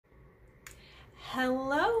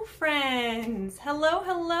Hello friends! Hello,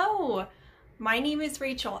 hello! My name is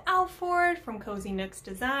Rachel Alford from Cozy Nooks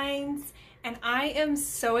Designs, and I am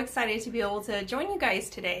so excited to be able to join you guys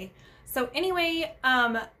today. So anyway,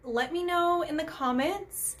 let me know in the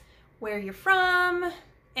comments where you're from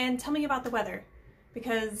and tell me about the weather,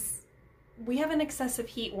 because we have an excessive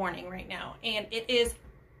heat warning right now and it is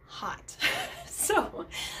hot. So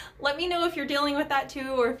let me know if you're dealing with that too,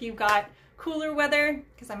 or if you've got cooler weather,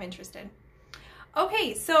 because I'm interested.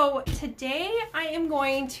 Okay, so today I am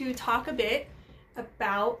going to talk a bit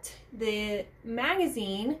about the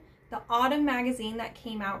magazine, the autumn magazine that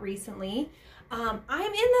came out recently. I'm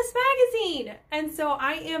in this magazine, and so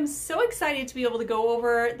I am so excited to be able to go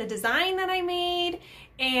over the design that I made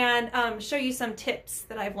and show you some tips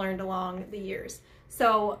that I've learned along the years.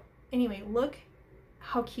 So anyway, look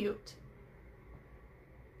how cute.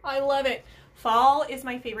 I love it. Fall is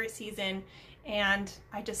my favorite season, and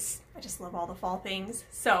I just love all the fall things.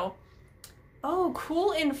 So, oh,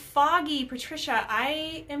 cool and foggy, Patricia.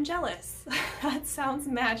 I am jealous. That sounds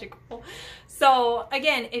magical. So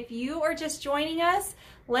again, if you are just joining us,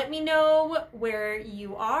 let me know where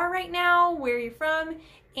you are right now, where you're from,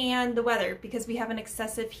 and the weather, because we have an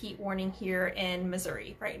excessive heat warning here in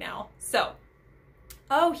Missouri right now. So,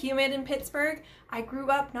 oh, humid in Pittsburgh. I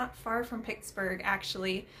grew up not far from Pittsburgh,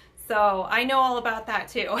 actually. So I know all about that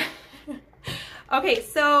too. Okay,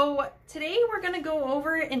 so today we're gonna go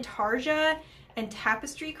over Intarsia and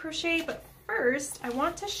Tapestry crochet, but first I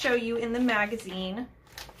want to show you in the magazine,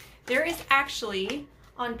 there is actually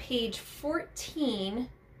on page 14,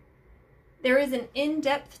 there is an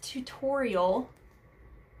in-depth tutorial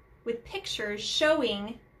with pictures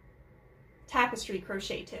showing tapestry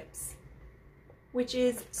crochet tips, which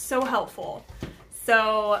is so helpful.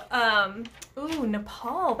 So, ooh,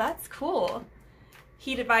 Nepal, that's cool.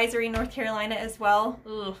 Heat advisory, North Carolina as well.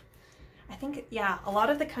 Ooh, I think, yeah, a lot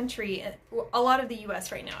of the country, a lot of the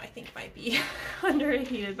US right now, I think might be under a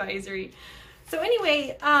heat advisory. So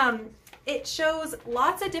anyway, it shows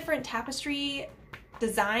lots of different tapestry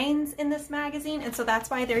designs in this magazine, and so that's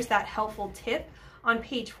why there's that helpful tip on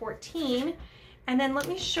page 14. And then let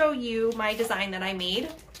me show you my design that I made.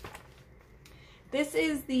 This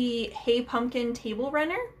is the Hey Pumpkin table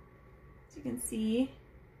runner. As you can see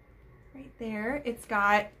right there,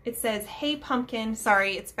 it says Hey Pumpkin.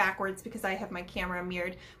 Sorry, it's backwards because I have my camera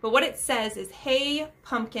mirrored. But what it says is Hey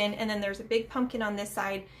Pumpkin, and then there's a big pumpkin on this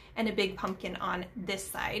side and a big pumpkin on this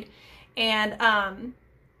side. And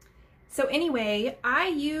so anyway, I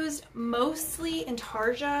used mostly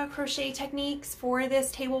Intarsia crochet techniques for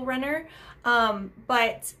this table runner,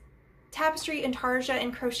 but Tapestry, Intarsia,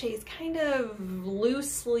 and crochet is kind of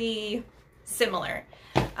loosely similar.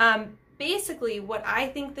 Basically, what I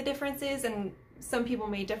think the difference is, and some people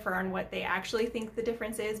may differ on what they actually think the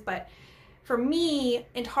difference is, but for me,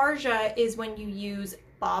 Intarsia is when you use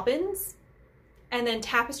bobbins, and then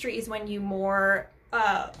Tapestry is when you more,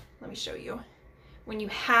 let me show you, when you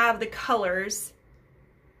have the colors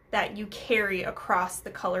that you carry across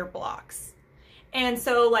the color blocks. And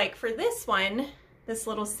so like for this one, this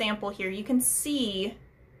little sample here, you can see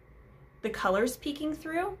the colors peeking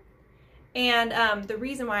through. And the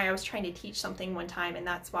reason why I was trying to teach something one time, and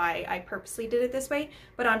that's why I purposely did it this way,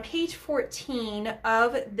 but on page 14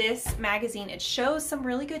 of this magazine, it shows some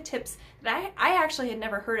really good tips that I actually had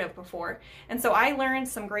never heard of before. And so I learned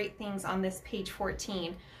some great things on this page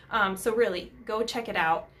 14. So really, go check it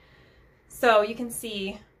out. So you can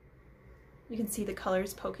see the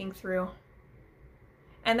colors poking through.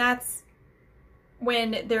 And that's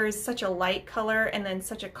when there is such a light color and then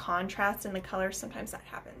such a contrast in the color, sometimes that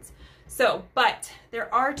happens. So, but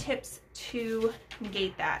there are tips to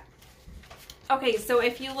negate that. Okay, so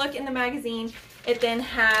if you look in the magazine, it then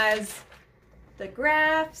has the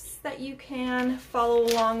graphs that you can follow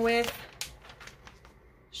along with,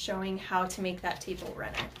 showing how to make that table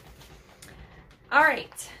runner. All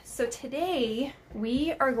right, so today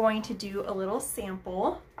we are going to do a little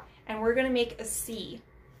sample, and we're gonna make a C.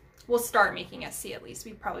 We'll start making a C at least.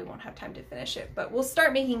 We probably won't have time to finish it, but we'll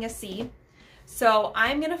start making a C. So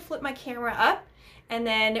I'm gonna flip my camera up and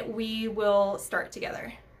then we will start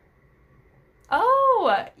together.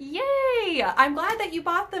 Oh, yay! I'm glad that you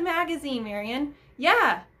bought the magazine, Marion.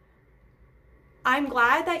 Yeah, I'm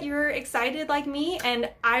glad that you're excited like me, and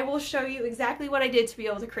I will show you exactly what I did to be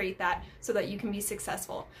able to create that so that you can be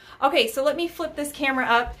successful. Okay, so let me flip this camera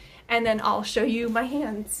up and then I'll show you my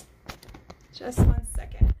hands. Just one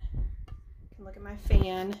second. You can look at my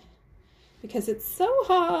fan because it's so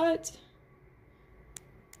hot.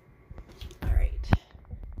 All right.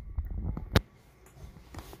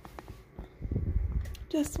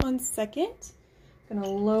 Just one second. I'm gonna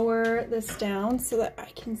lower this down so that I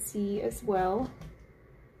can see as well.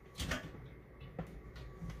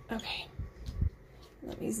 Okay,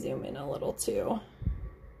 let me zoom in a little too.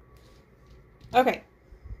 Okay,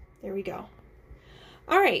 there we go.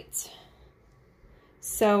 All right,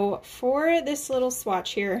 so for this little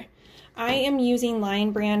swatch here, I am using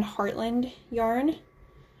Lion Brand Heartland yarn.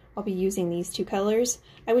 I'll be using these two colors.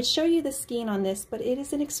 I would show you the skein on this, but it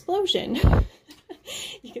is an explosion.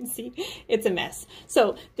 You can see it's a mess.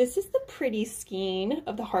 So this is the pretty skein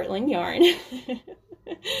of the Heartland yarn.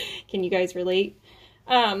 Can you guys relate?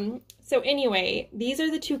 So anyway, these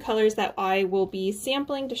are the two colors that I will be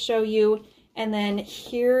sampling to show you. And then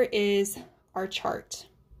here is our chart.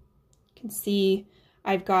 You can see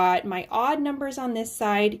I've got my odd numbers on this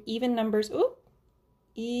side, even numbers,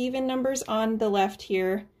 even numbers on the left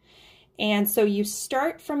here. And so you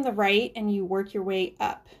start from the right and you work your way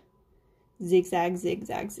up. Zigzag,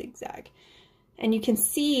 zigzag, zigzag. And you can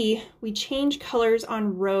see we change colors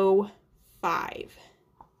on row 5.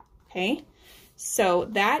 Okay, so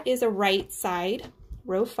that is a right side.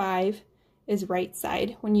 Row 5 is right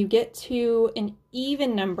side. When you get to an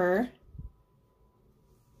even number,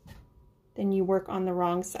 then you work on the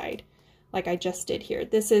wrong side, like I just did here.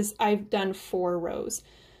 This is, I've done 4 rows.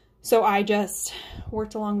 So I just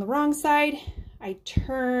worked along the wrong side, I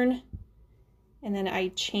turn, and then I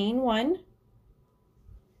chain 1.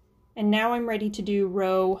 And now I'm ready to do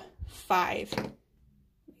row 5. Let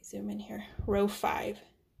me zoom in here, row 5.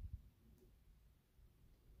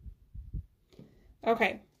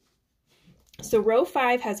 Okay, so row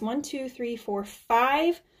 5 has 1, 2, 3, 4,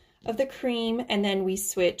 5 of the cream, and then we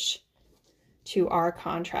switch to our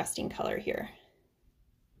contrasting color here.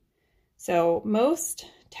 So most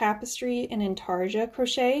Tapestry and Intarsia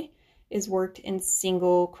crochet is worked in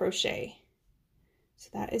single crochet. So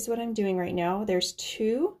that is what I'm doing right now. There's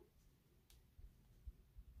 2,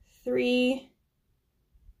 3,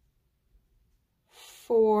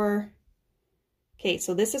 4. Okay,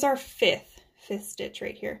 so this is our fifth stitch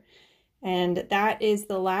right here. And that is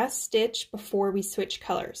the last stitch before we switch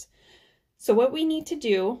colors. So what we need to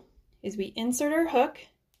do is we insert our hook,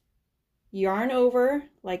 yarn over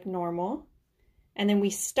like normal, and then we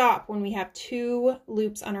stop when we have 2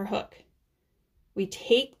 loops on our hook. We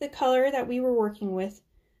take the color that we were working with,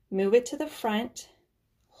 move it to the front,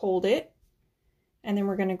 hold it, and then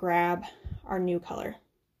we're going to grab our new color.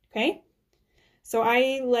 Okay? So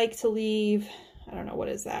I like to leave, I don't know, what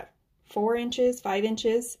is that? 4 inches, 5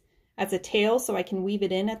 inches as a tail so I can weave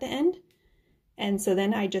it in at the end. And so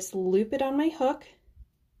then I just loop it on my hook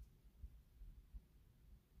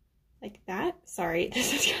like that. Sorry,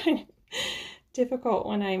 this is kind of difficult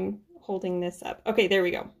when I'm holding this up. Okay, there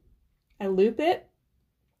we go. I loop it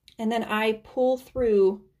and then I pull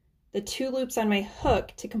through the 2 loops on my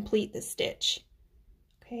hook to complete the stitch.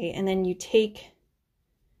 Okay, and then you take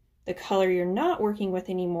the color you're not working with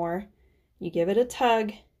anymore, you give it a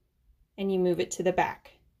tug, and you move it to the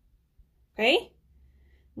back. Okay?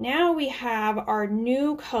 Now we have our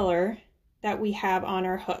new color that we have on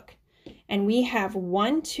our hook. And we have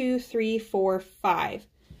 1, 2, 3, 4, 5.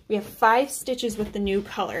 We have 5 stitches with the new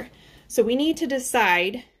color. So we need to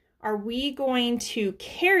decide, are we going to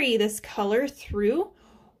carry this color through,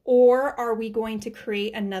 or are we going to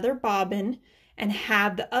create another bobbin and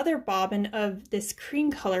have the other bobbin of this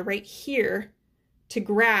cream color right here to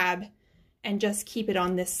grab and just keep it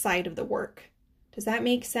on this side of the work? Does that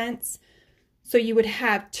make sense? So you would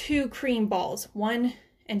have 2 cream balls, 1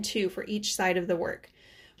 and 2 for each side of the work.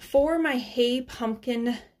 For my Hey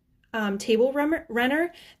Pumpkin table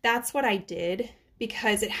runner, that's what I did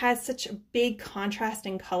because it has such a big contrast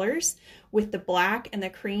in colors with the black and the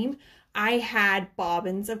cream. I had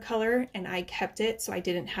bobbins of color and I kept it so I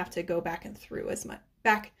didn't have to go back and through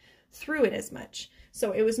it as much.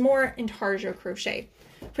 So it was more Intarsia crochet.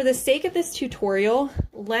 For the sake of this tutorial,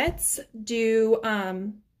 let's do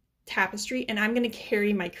tapestry, and I'm going to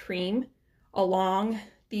carry my cream along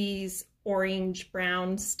these orange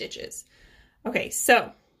brown stitches. Okay,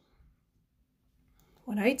 so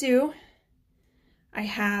what I do, I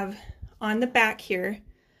have on the back here,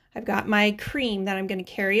 I've got my cream that I'm going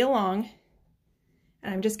to carry along,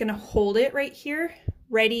 and I'm just going to hold it right here,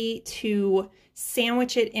 ready to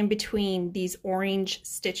sandwich it in between these orange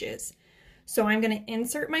stitches. So I'm going to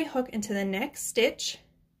insert my hook into the next stitch,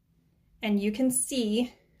 and you can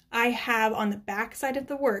see I have on the back side of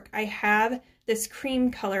the work, I have this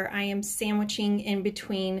cream color I am sandwiching in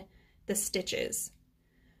between the stitches.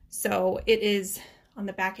 So it is on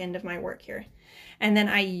the back end of my work here. And then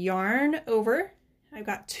I yarn over, I've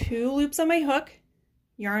got 2 loops on my hook,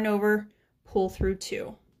 yarn over, pull through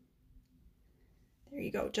 2. There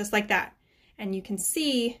you go, just like that. And you can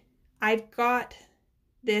see I've got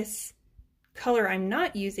this color I'm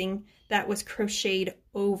not using that was crocheted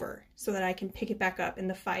over so that I can pick it back up in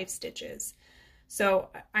the 5 stitches. So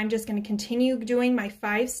I'm just going to continue doing my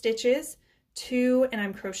 5 stitches, 2, and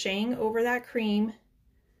I'm crocheting over that cream,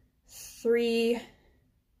 3,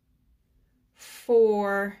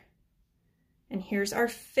 4, and here's our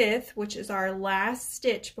 5th, which is our last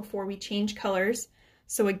stitch before we change colors.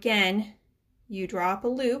 So again, you draw up a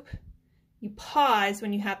loop, you pause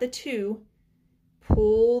when you have the 2,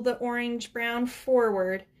 pull the orange brown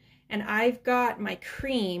forward, and I've got my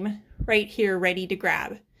cream right here ready to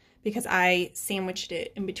grab because I sandwiched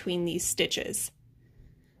it in between these stitches.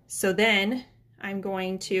 So then I'm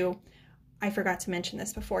going to, I forgot to mention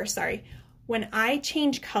this before, sorry. When I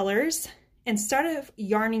change colors, instead of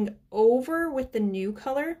yarning over with the new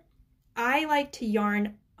color, I like to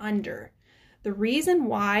yarn under. The reason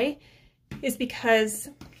why is because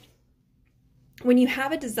when you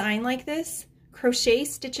have a design like this, crochet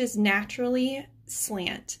stitches naturally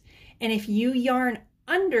slant. And if you yarn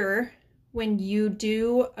under when you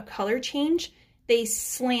do a color change, they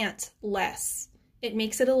slant less. It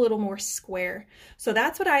makes it a little more square. So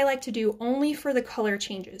that's what I like to do only for the color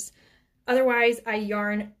changes. Otherwise, I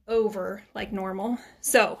yarn over like normal.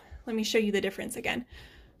 So let me show you the difference again.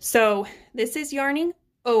 So this is yarning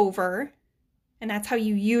over, and that's how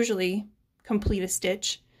you usually complete a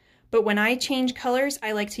stitch. But when I change colors,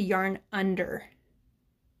 I like to yarn under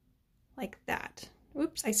like that.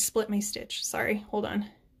 Oops, I split my stitch. Sorry, hold on.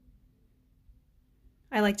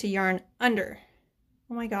 I like to yarn under.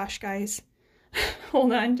 Oh my gosh, guys.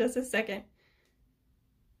 Hold on just a second.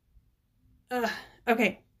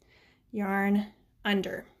 Okay, yarn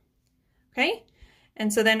under. Okay,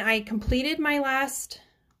 and so then I completed my last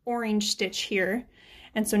orange stitch here.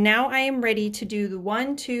 And so now I am ready to do the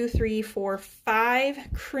 1, 2, 3, 4, 5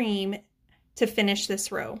 cream to finish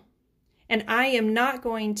this row. And I am not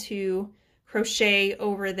going to crochet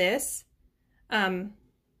over this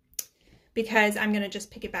because I'm going to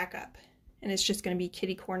just pick it back up. And it's just going to be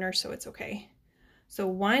kitty corner, so it's okay. So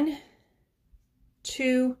 1,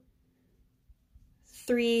 2,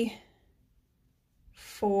 3,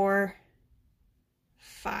 4,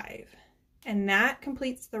 5. And that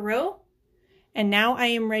completes the row. And now I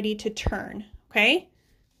am ready to turn, okay?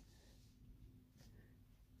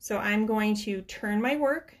 So I'm going to turn my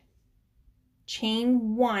work,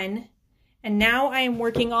 chain 1, and now I am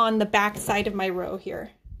working on the back side of my row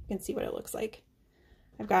here. You can see what it looks like.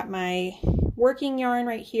 I've got my working yarn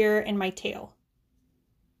right here and my tail,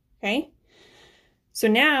 okay? So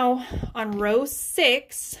now on row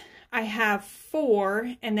 6, I have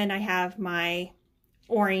 4, and then I have my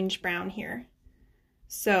orange brown here.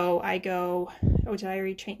 So I go, oh, did I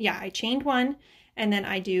already chain? Yeah, I chained 1, and then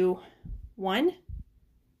I do 1,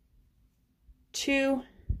 2,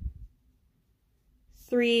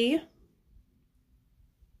 3,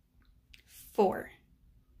 4.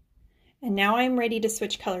 And now I'm ready to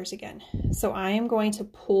switch colors again. So I am going to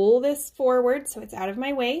pull this forward so it's out of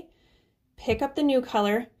my way, pick up the new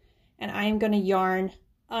color, and I am going to yarn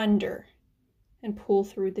under and pull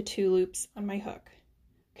through the 2 loops on my hook.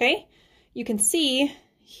 Okay? You can see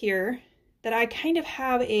here that I kind of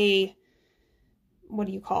have a, what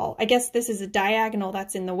do you call? I guess this is a diagonal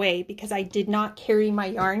that's in the way because I did not carry my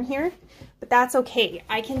yarn here, but that's okay.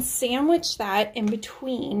 I can sandwich that in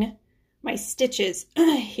between my stitches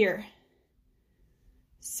here.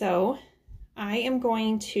 So I am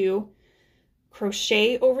going to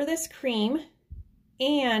crochet over this cream,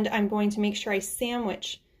 and I'm going to make sure I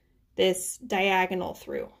sandwich this diagonal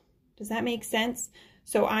through. Does that make sense?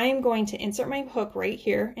 So I'm going to insert my hook right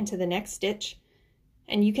here into the next stitch,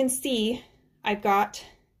 and you can see I've got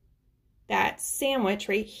that sandwich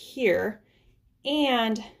right here,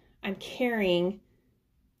 and I'm carrying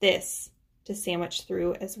this to sandwich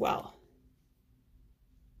through as well.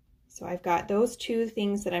 So I've got those 2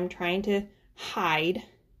 things that I'm trying to hide,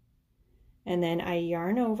 and then I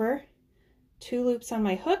yarn over, 2 loops on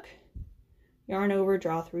my hook, yarn over,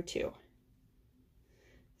 draw through 2.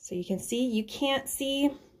 So you can see, you can't see,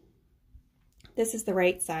 this is the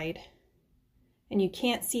right side, and you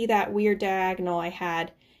can't see that weird diagonal I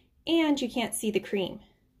had, and you can't see the cream.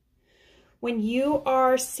 When you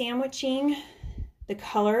are sandwiching the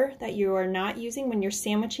color that you are not using, when you're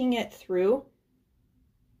sandwiching it through,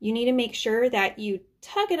 you need to make sure that you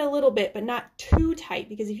tug it a little bit, but not too tight,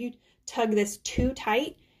 because if you tug this too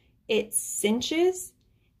tight, it cinches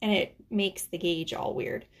and it makes the gauge all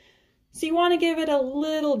weird. So you want to give it a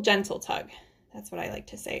little gentle tug. That's what I like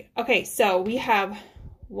to say. Okay, so we have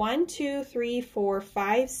 1, 2, 3, 4,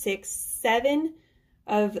 5, 6, 7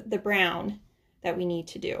 of the brown that we need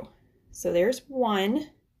to do. So there's 1,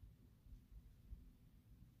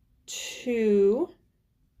 2,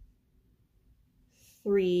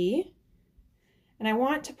 3, and I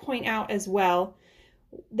want to point out as well,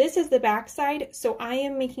 this is the back side, so I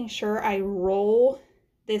am making sure I roll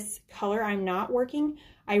this color I'm not working,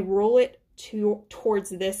 I roll it towards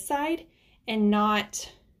this side and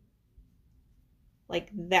not like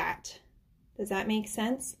that. Does that make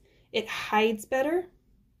sense? It hides better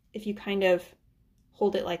if you kind of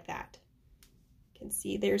hold it like that. You can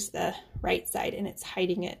see there's the right side and it's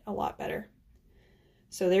hiding it a lot better.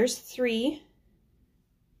 So there's 3,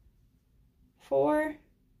 4,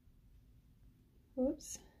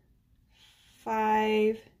 whoops,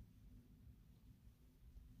 5,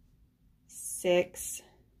 6,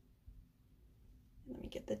 let me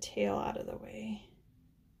get the tail out of the way,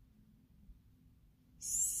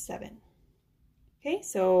 7. Okay,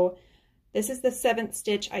 so this is the 7th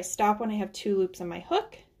stitch. I stop when I have 2 loops on my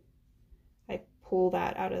hook. I pull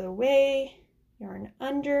that out of the way, yarn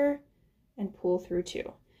under, and pull through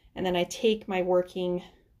 2. And then I take my working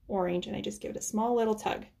orange and I just give it a small little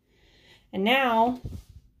tug. And now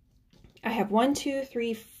I have 1, 2,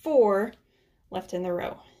 3, 4 left in the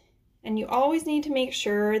row. And you always need to make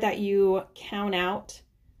sure that you count out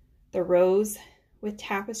the rows with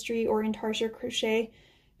Tapestry or Intarsia crochet,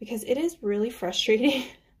 because it is really frustrating.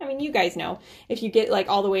 I mean, you guys know, if you get like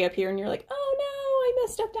all the way up here and you're like, oh no, I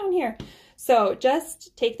messed up down here. So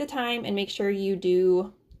just take the time and make sure you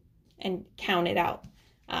do and count it out.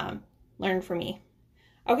 Learn from me.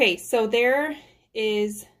 Okay, so there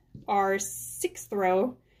is our 6th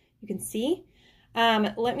row, you can see.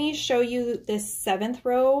 Let me show you this 7th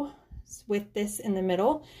row with this in the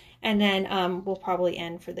middle, and then we'll probably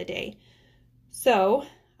end for the day. So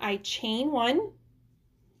I chain 1,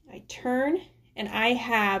 I turn, and I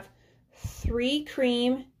have 3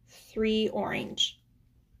 cream, 3 orange.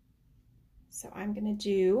 So I'm going to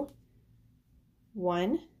do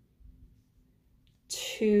 1,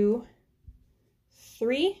 2,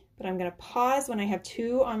 3, but I'm going to pause when I have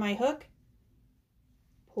 2 on my hook,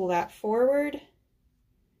 pull that forward,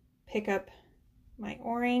 pick up my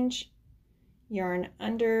orange, yarn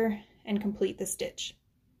under, and complete the stitch.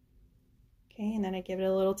 Okay, and then I give it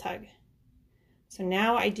a little tug. So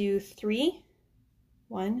now I do 3,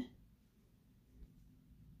 1,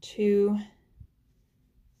 2,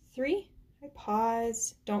 3. I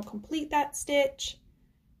pause, don't complete that stitch,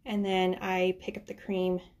 and then I pick up the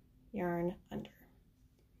cream, yarn under.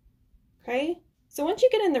 Okay, so once you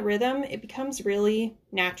get in the rhythm, it becomes really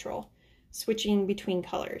natural, switching between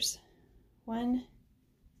colors. 1,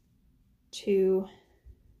 2,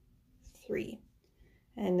 3.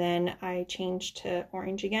 And then I change to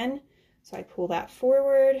orange again. So I pull that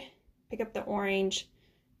forward, pick up the orange,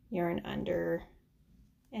 yarn under,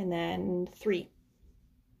 and then 3.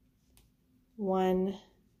 1,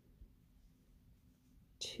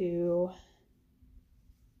 2,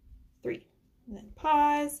 3. And then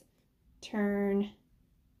pause, turn,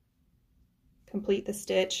 complete the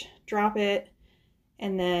stitch, drop it,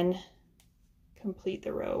 and then complete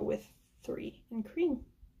the row with 3 in cream.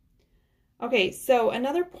 Okay, so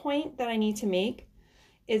another point that I need to make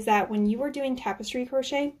is that when you are doing tapestry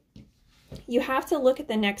crochet, you have to look at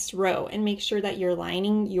the next row and make sure that you're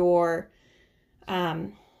lining your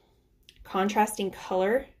contrasting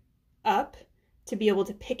color up to be able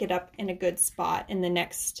to pick it up in a good spot in the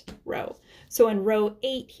next row. So in row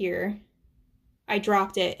 8 here, I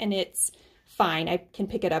dropped it and it's fine. I can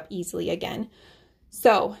pick it up easily again.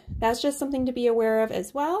 So that's just something to be aware of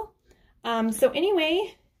as well. So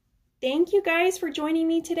anyway, thank you guys for joining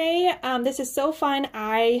me today. This is so fun.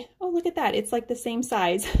 Oh, look at that. It's like the same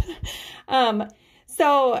size.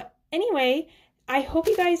 So anyway, I hope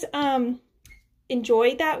you guys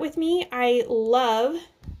enjoyed that with me. I love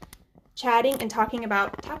chatting and talking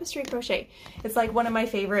about tapestry crochet. It's like one of my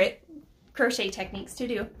favorite crochet techniques to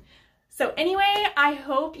do. So anyway, I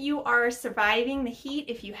hope you are surviving the heat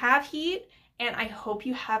if you have heat, and I hope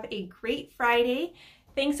you have a great Friday.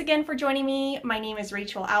 Thanks again for joining me. My name is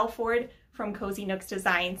Rachel Alford from Cozy Nooks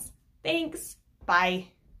Designs. Thanks. Bye.